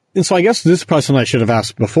so I guess this is probably something I should have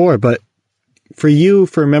asked before, but for you,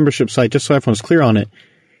 for a membership site, just so everyone's clear on it,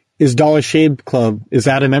 is Dollar Shave Club, is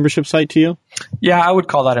that a membership site to you? Yeah, I would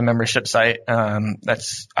call that a membership site.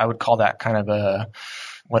 I would call that kind of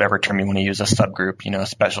whatever term you want to use, a subgroup, a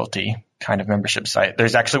specialty kind of membership site.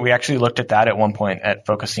 We actually looked at that at one point at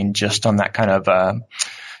focusing just on that kind of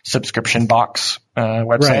subscription box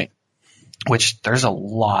website, right. Which there's a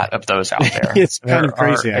lot of those out there. It's kind of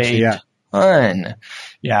crazy, actually. Yeah. Ton.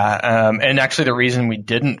 Yeah. And actually the reason we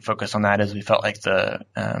didn't focus on that is we felt like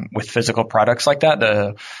with physical products like that,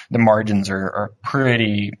 the margins are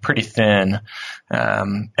pretty thin.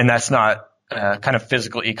 And that's not, kind of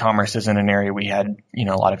physical e-commerce isn't an area we had, a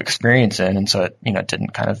lot of experience in. And so it,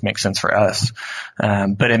 didn't kind of make sense for us.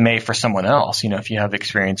 But it may for someone else, if you have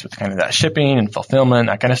experience with kind of that shipping and fulfillment,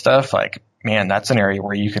 that kind of stuff, like, man, that's an area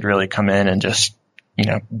where you could really come in and just,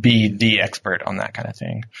 be the expert on that kind of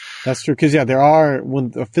thing. That's true. Cause there are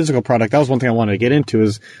a physical product. That was one thing I wanted to get into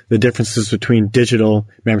is the differences between digital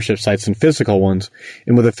membership sites and physical ones.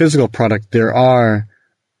 And with a physical product, there are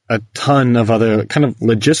a ton of other kind of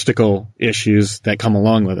logistical issues that come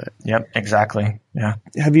along with it. Yep, exactly. Yeah.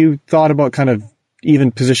 Have you thought about kind of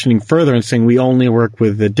even positioning further and saying we only work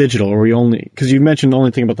with the digital or because you mentioned the only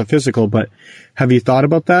thing about the physical, but have you thought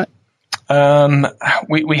about that?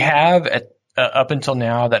 We have up until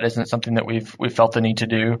now, that isn't something that we've felt the need to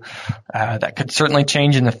do. That could certainly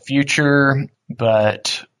change in the future,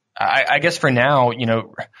 but I guess for now,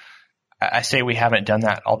 I say we haven't done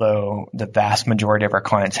that, although the vast majority of our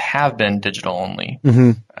clients have been digital only.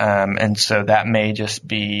 Mm-hmm. And so that may just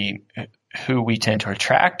be who we tend to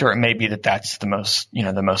attract, or it may be that's the most,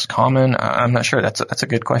 the most common. I'm not sure. That's a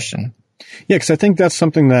good question. Yeah, because I think that's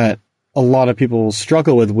something that a lot of people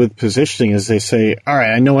struggle with positioning is they say, all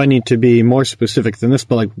right, I know I need to be more specific than this,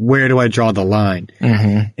 but like, where do I draw the line?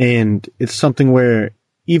 Mm-hmm. And it's something where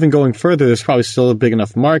even going further, there's probably still a big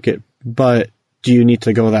enough market, but do you need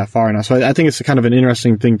to go that far enough? So I think it's kind of an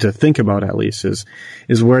interesting thing to think about, at least, is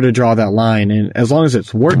where to draw that line. And as long as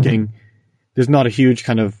it's working, there's not a huge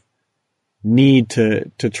kind of need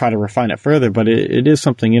to try to refine it further, but it is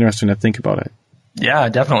something interesting to think about it. Yeah,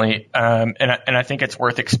 definitely. And I think it's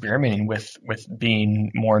worth experimenting with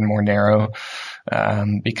being more and more narrow.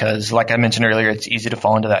 Because like I mentioned earlier, it's easy to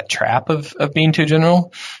fall into that trap of being too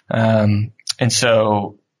general. And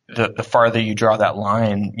so the farther you draw that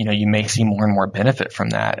line, you may see more and more benefit from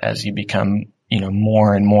that as you become,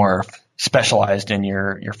 more and more specialized in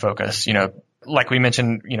your focus. Like we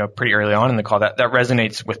mentioned, pretty early on in the call, that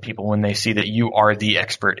resonates with people when they see that you are the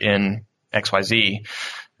expert in XYZ.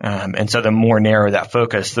 And so the more narrow that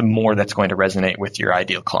focus, the more that's going to resonate with your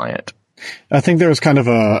ideal client. I think there was kind of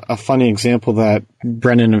a funny example that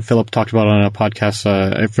Brennan and Philip talked about on a podcast.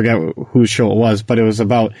 I forget whose show it was, but it was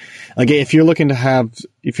about, like, if you're looking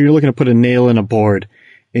to put a nail in a board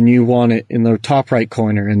and you want it in the top right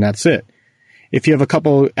corner and that's it. If you have a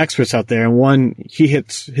couple experts out there and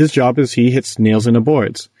his job is he hits nails into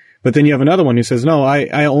boards. But then you have another one who says, no,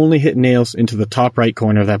 I only hit nails into the top right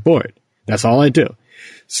corner of that board. That's all I do.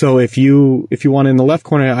 So if you want it in the left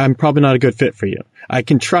corner, I'm probably not a good fit for you. I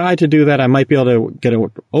can try to do that. I might be able to get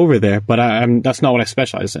it over there, but that's not what I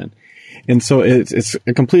specialize in. And so it's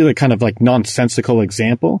a completely kind of like nonsensical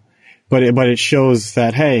example, but it shows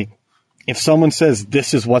that, hey, if someone says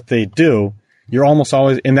this is what they do, you're almost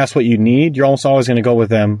always, and that's what you need, you're almost always going to go with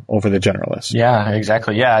them over the generalist. Yeah,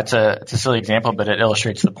 exactly. Yeah, it's a silly example, but it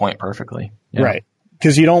illustrates the point perfectly. Yeah. Right.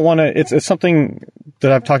 Because you don't want to, it's something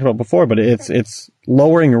that I've talked about before, but it's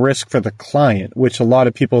lowering risk for the client, which a lot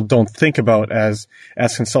of people don't think about as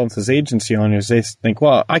consultants, as agency owners. They think,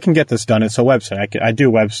 well, I can get this done. It's a website. I do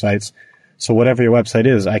websites. So whatever your website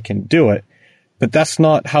is, I can do it. But that's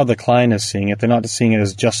not how the client is seeing it. They're not seeing it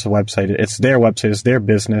as just a website. It's their website. It's their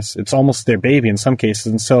business. It's almost their baby in some cases.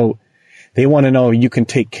 And so they want to know you can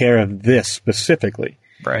take care of this specifically.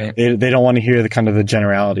 Right. They don't want to hear the kind of the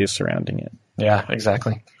generalities surrounding it. Yeah,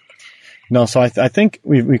 exactly. No, so I think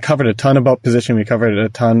we covered a ton about positioning. We covered a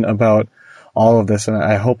ton about all of this, and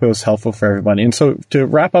I hope it was helpful for everybody. And so to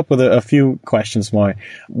wrap up with a few questions more,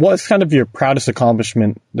 what's kind of your proudest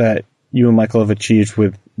accomplishment that you and Michael have achieved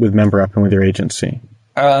with Member Up and with your agency?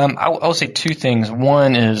 I'll say two things.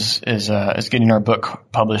 One is getting our book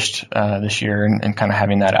published this year and kind of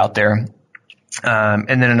having that out there. And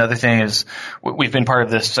then another thing is we've been part of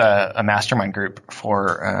this a mastermind group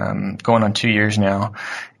for going on 2 years now,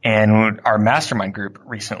 and our mastermind group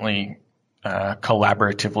recently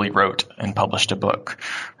collaboratively wrote and published a book,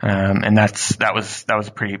 and that was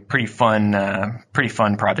a pretty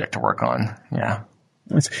fun project to work on. Yeah.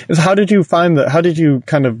 So how did you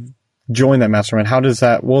kind of join that mastermind?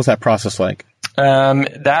 What was that process like?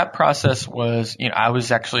 That process was, I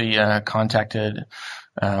was actually contacted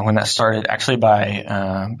when that started, actually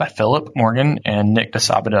by Philip Morgan and Nick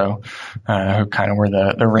DeSabato, who kind of were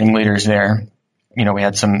the ringleaders there. we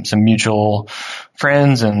had some mutual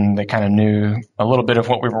friends, and they kind of knew a little bit of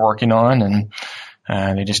what we were working on,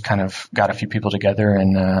 and they just kind of got a few people together,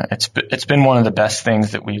 and it's been one of the best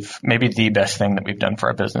things that maybe the best thing that we've done for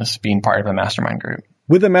our business, being part of a mastermind group.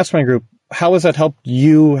 With the mastermind group, how has that helped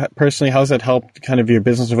you personally? How has that helped kind of your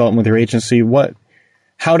business development with your agency?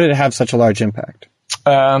 How did it have such a large impact?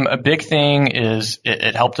 A big thing is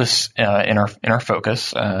it helped us in our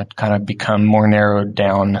focus, kind of become more narrowed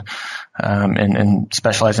down and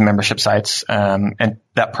specialize in membership sites. And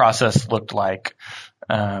that process looked like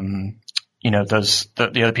the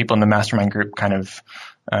other people in the mastermind group kind of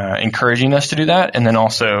encouraging us to do that, and then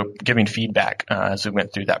also giving feedback as we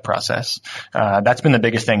went through that process. That's been the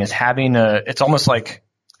biggest thing, is it's almost like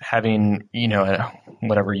having,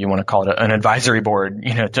 whatever you want to call it, an advisory board,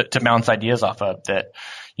 to bounce ideas off of that.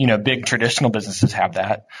 Big traditional businesses have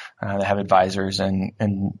that. They have advisors,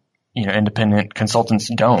 and independent consultants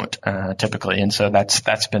don't, typically. And so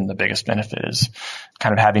that's been the biggest benefit, is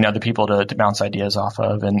kind of having other people to bounce ideas off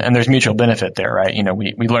of. And there's mutual benefit there, right?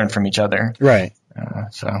 We learn from each other. Right.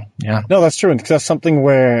 Yeah. No, that's true. Because that's something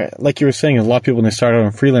where, like you were saying, a lot of people, when they start out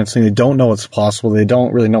in freelancing, they don't know what's possible. They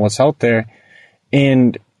don't really know what's out there.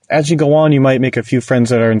 And as you go on, you might make a few friends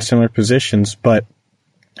that are in similar positions, but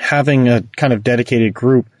having a kind of dedicated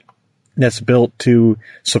group that's built to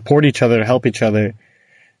support each other, to help each other,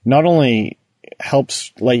 not only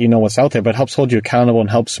helps let you know what's out there, but helps hold you accountable and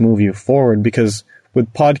helps move you forward. Because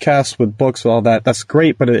with podcasts, with books, all that, that's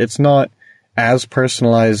great, but it's not as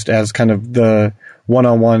personalized as kind of the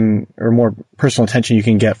one-on-one or more personal attention you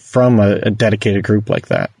can get from a dedicated group like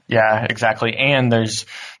that. Yeah, exactly. And there's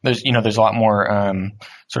a lot more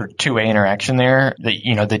sort of two-way interaction there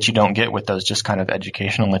that you don't get with those just kind of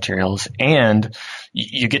educational materials. And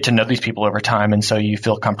you get to know these people over time, and so you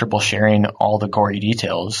feel comfortable sharing all the gory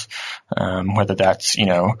details, whether that's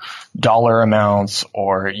dollar amounts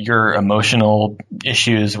or your emotional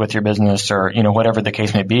issues with your business, or whatever the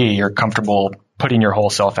case may be. You're comfortable putting your whole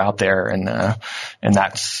self out there, and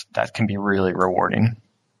that can be really rewarding.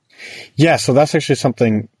 Yeah, so that's actually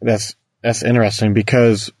something that's interesting,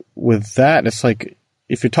 because with that, it's like,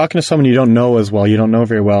 if you're talking to someone you don't know as well, you don't know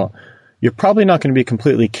very well, you're probably not going to be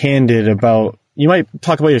completely candid about, you might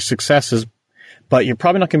talk about your successes, but you're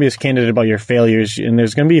probably not going to be as candid about your failures, and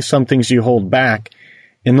there's going to be some things you hold back,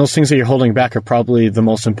 and those things that you're holding back are probably the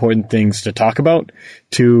most important things to talk about,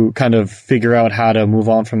 to kind of figure out how to move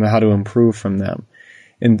on from them, how to improve from them.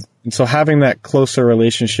 And so having that closer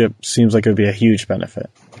relationship seems like it would be a huge benefit.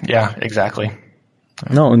 Yeah, exactly.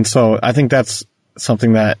 No, and so I think that's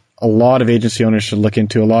something that a lot of agency owners should look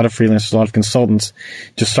into, a lot of freelancers, a lot of consultants,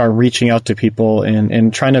 just start reaching out to people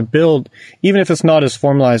and trying to build, even if it's not as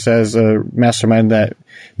formalized as a mastermind that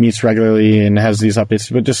meets regularly and has these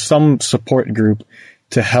updates, but just some support group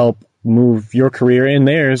to help move your career and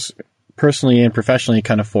theirs personally and professionally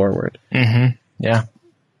kind of forward. Mm-hmm. Yeah.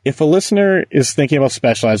 If a listener is thinking about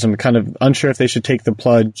specializing, kind of unsure if they should take the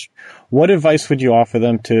plunge, what advice would you offer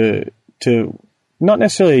them to not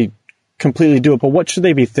necessarily completely do it, but what should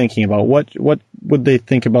they be thinking about? What would they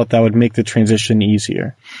think about that would make the transition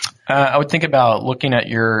easier? I would think about looking at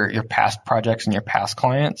your past projects and your past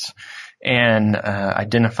clients, and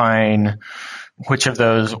identifying which of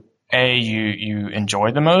those, A, you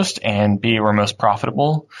enjoy the most, and B, were most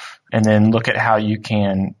profitable, and then look at how you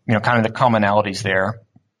can, kind of the commonalities there.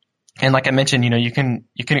 And like I mentioned, you can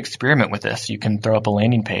experiment with this. You can throw up a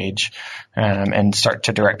landing page, and start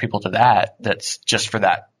to direct people to that. That's just for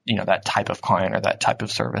that, that type of client or that type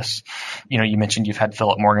of service. You mentioned you've had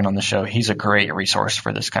Philip Morgan on the show. He's a great resource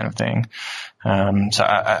for this kind of thing. So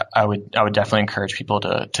I would definitely encourage people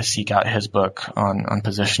to seek out his book on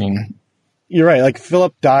positioning. You're right. Like,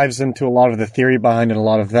 Philip dives into a lot of the theory behind it, a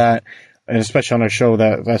lot of that. And especially on our show,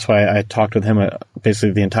 that's why I talked with him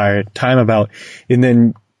basically the entire time about. And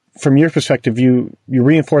then from your perspective, you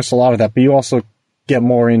reinforce a lot of that, but you also get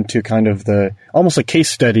more into kind of almost a case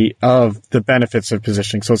study of the benefits of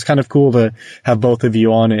positioning. So it's kind of cool to have both of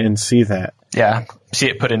you on and see that. Yeah. See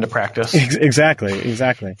it put into practice. Exactly.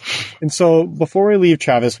 And so before we leave,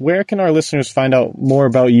 Travis, where can our listeners find out more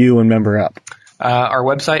about you and Member Up? Our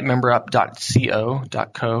website,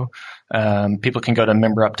 memberup.co.co. People can go to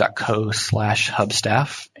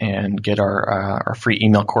memberup.co/hubstaff and get our free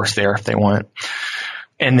email course there if they want.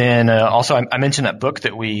 And then also, I mentioned that book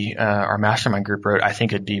that our mastermind group wrote. I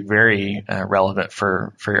think it'd be very relevant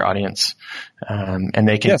for your audience. And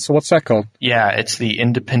they can. Yeah. So what's that called? Yeah, it's the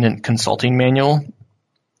Independent Consulting Manual.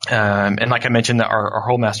 And like I mentioned, our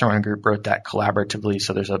whole mastermind group wrote that collaboratively.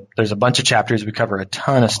 So there's a bunch of chapters. We cover a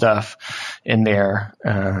ton of stuff in there.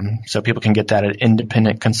 So people can get that at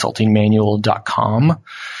independentconsultingmanual.com.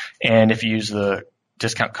 And if you use the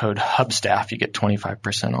discount code HubStaff, you get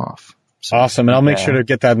 25% off. So, awesome. And I'll make sure to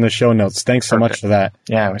get that in the show notes. Thanks so much for that.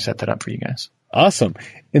 Yeah, we set that up for you guys. Awesome.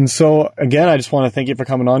 And so, again, I just want to thank you for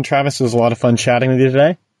coming on, Travis. It was a lot of fun chatting with you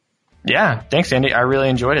today. Yeah, thanks, Andy. I really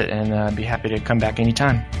enjoyed it, and I'd be happy to come back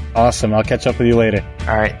anytime. Awesome. I'll catch up with you later.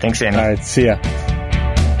 All right. Thanks, Andy. All right. See ya.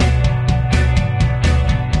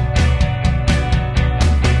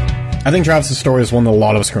 I think Travis's story is one that a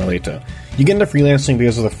lot of us can relate to. You get into freelancing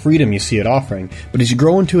because of the freedom you see it offering, but as you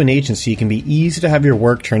grow into an agency, it can be easy to have your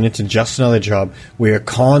work turn into just another job where you're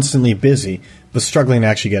constantly busy, but struggling to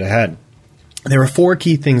actually get ahead. There are 4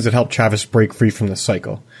 key things that helped Travis break free from this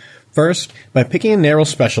cycle. First, by picking a narrow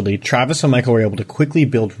specialty, Travis and Michael were able to quickly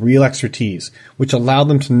build real expertise, which allowed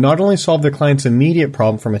them to not only solve their client's immediate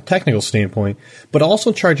problem from a technical standpoint, but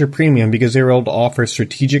also charge a premium because they were able to offer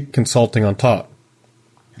strategic consulting on top.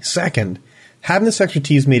 Second, having this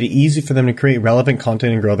expertise made it easy for them to create relevant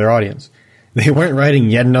content and grow their audience. They weren't writing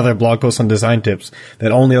yet another blog post on design tips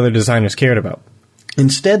that only other designers cared about.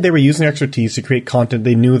 Instead, they were using their expertise to create content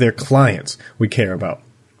they knew their clients would care about.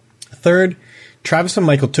 Third, Travis and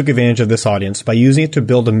Michael took advantage of this audience by using it to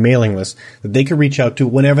build a mailing list that they could reach out to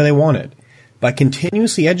whenever they wanted. By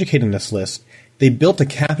continuously educating this list, they built a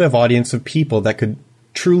captive audience of people that could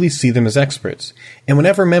truly see them as experts. And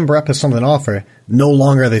whenever a member up has something to offer, no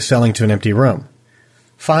longer are they selling to an empty room.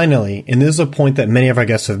 Finally, and this is a point that many of our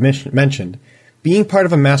guests have mentioned, being part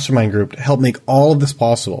of a mastermind group helped make all of this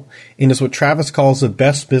possible, and is what Travis calls the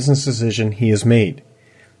best business decision he has made.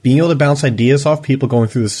 Being able to bounce ideas off people going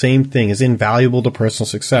through the same thing is invaluable to personal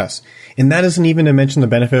success, and that isn't even to mention the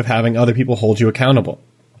benefit of having other people hold you accountable.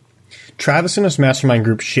 Travis and his mastermind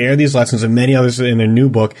group share these lessons and many others in their new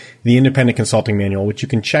book, The Independent Consulting Manual, which you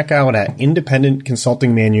can check out at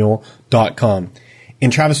independentconsultingmanual.com.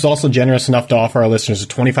 And Travis is also generous enough to offer our listeners a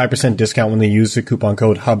 25% discount when they use the coupon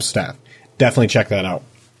code HubStaff. Definitely check that out.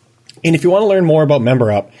 And if you want to learn more about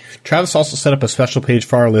MemberUp, Travis also set up a special page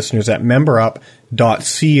for our listeners at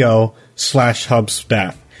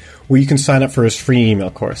memberup.co/HubStaff, where you can sign up for his free email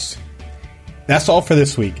course. That's all for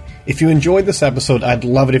this week. If you enjoyed this episode, I'd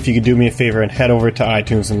love it if you could do me a favor and head over to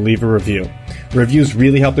iTunes and leave a review. Reviews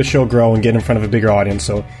really help the show grow and get in front of a bigger audience,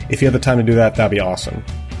 so if you have the time to do that, that'd be awesome.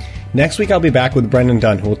 Next week, I'll be back with Brendan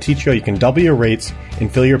Dunn, who will teach you how you can double your rates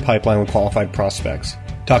and fill your pipeline with qualified prospects.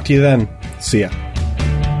 Talk to you then. See ya.